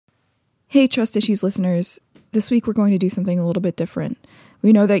Hey, Trust Issues listeners. This week we're going to do something a little bit different.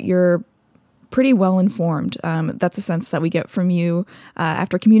 We know that you're pretty well informed. That's a sense that we get from you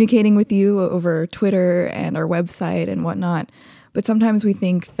after communicating with you over Twitter and our website and whatnot. But sometimes we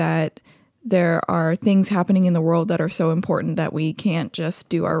think that there are things happening in the world that are so important that we can't just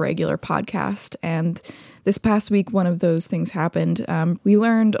do our regular podcast. And this past week, one of those things happened. We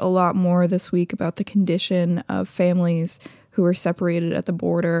learned a lot more this week about the condition of families who were separated at the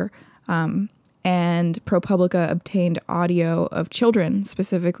border. And ProPublica obtained audio of children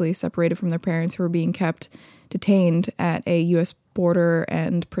specifically separated from their parents who were being kept detained at a U.S. border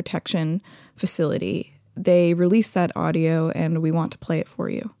and protection facility. They released that audio, and we want to play it for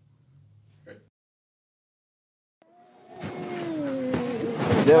you.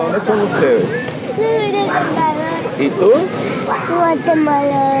 ¿De dónde son ustedes? ¿Y tú?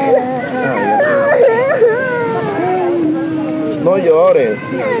 Guatemala. No llores.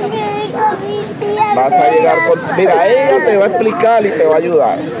 Vas a llegar con... Mira, ella te va a explicar y te va a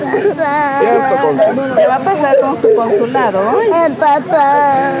ayudar. ¿Cierto, Consuelo? ¿Qué va a pasar con su consulado hoy?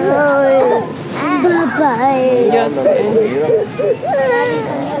 Papá. Papá.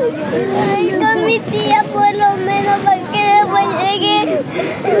 Con mi tía por lo menos para que después llegue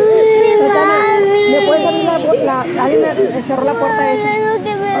mami. ¿Me puedes abrir alguien cerró la puerta esa?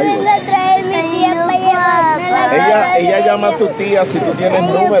 Que me venga a traer mi tía para llevarme a la casa. Ella llama a tu tía si tú tienes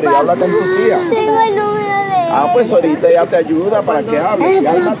número y habla con tu tía. Tengo el número de Ah, pues ahorita ella te ayuda para que hable.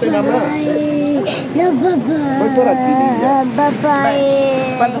 Cálmate nada más. No, papá. Voy por aquí, niña. Papá.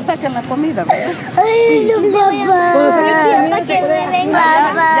 Cuando saquen la comida, ¿verdad? Ay, no, papá. Para que me venga,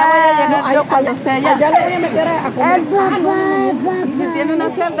 papá. Ya voy a llegar yo cuando esté allá. Ya le voy a meter a comer. Papá, Si tiene una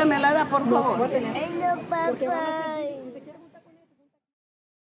celda, me la da, por favor. Ay, no, papá.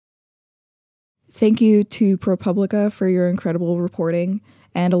 Thank you to ProPublica for your incredible reporting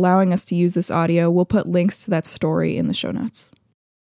and allowing us to use this audio. We'll put links to that story in the show notes.